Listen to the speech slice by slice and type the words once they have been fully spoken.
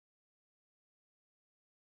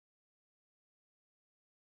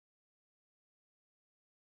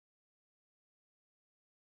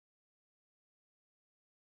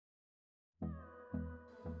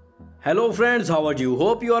Hello friends, how are you?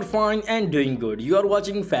 Hope you are fine and doing good. You are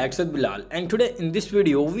watching Facts with Bilal, and today in this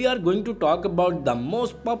video we are going to talk about the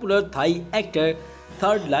most popular Thai actor,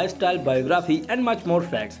 third lifestyle biography and much more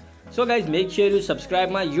facts. So guys, make sure you subscribe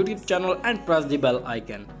my YouTube channel and press the bell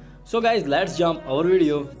icon. So guys, let's jump our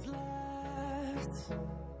video.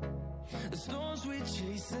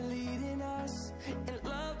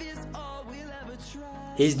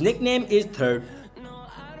 His nickname is Third.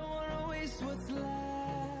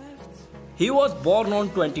 He was born on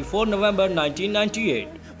 24 November 1998.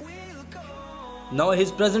 Now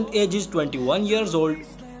his present age is 21 years old.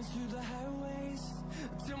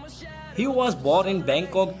 He was born in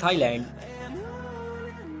Bangkok, Thailand.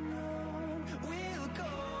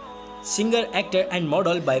 Singer, actor and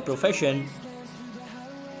model by profession.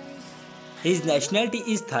 His nationality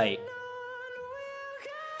is Thai.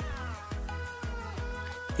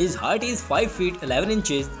 His height is 5 feet 11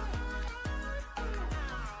 inches.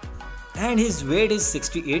 And his weight is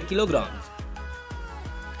 68 kilograms.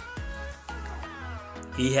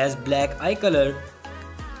 He has black eye color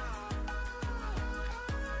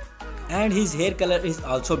and his hair color is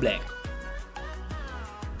also black.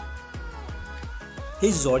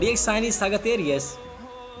 His zodiac sign is Sagittarius.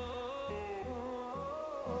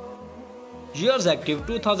 Years active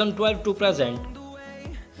 2012 to present.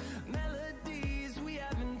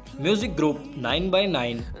 Music group 9 by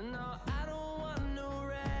 9.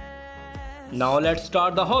 Now let's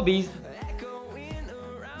start the hobbies.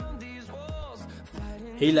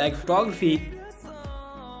 He likes photography,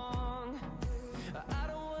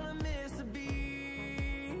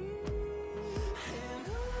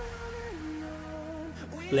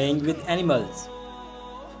 playing with animals,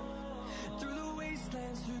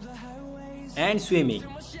 and swimming.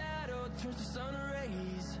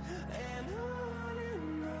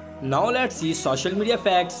 Now let's see social media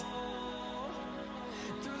facts.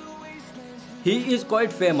 He is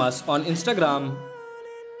quite famous on Instagram.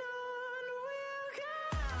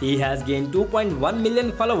 He has gained 2.1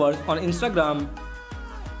 million followers on Instagram.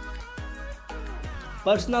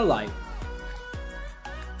 Personal life.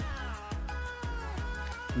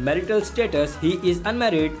 Marital status, he is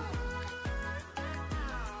unmarried.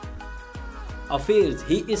 Affairs,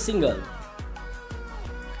 he is single.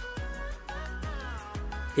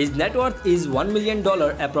 His net worth is $1 million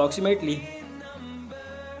approximately.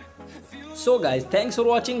 So guys, thanks for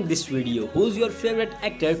watching this video. Who's your favorite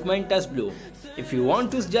actor? Comment us below. If you want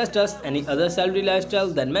to suggest us any other celebrity lifestyle,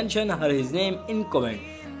 then mention his name in comment.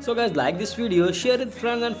 So guys, like this video, share it with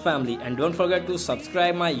friends and family, and don't forget to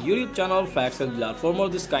subscribe my YouTube channel Facts with Bilal for more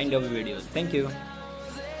this kind of videos. Thank you.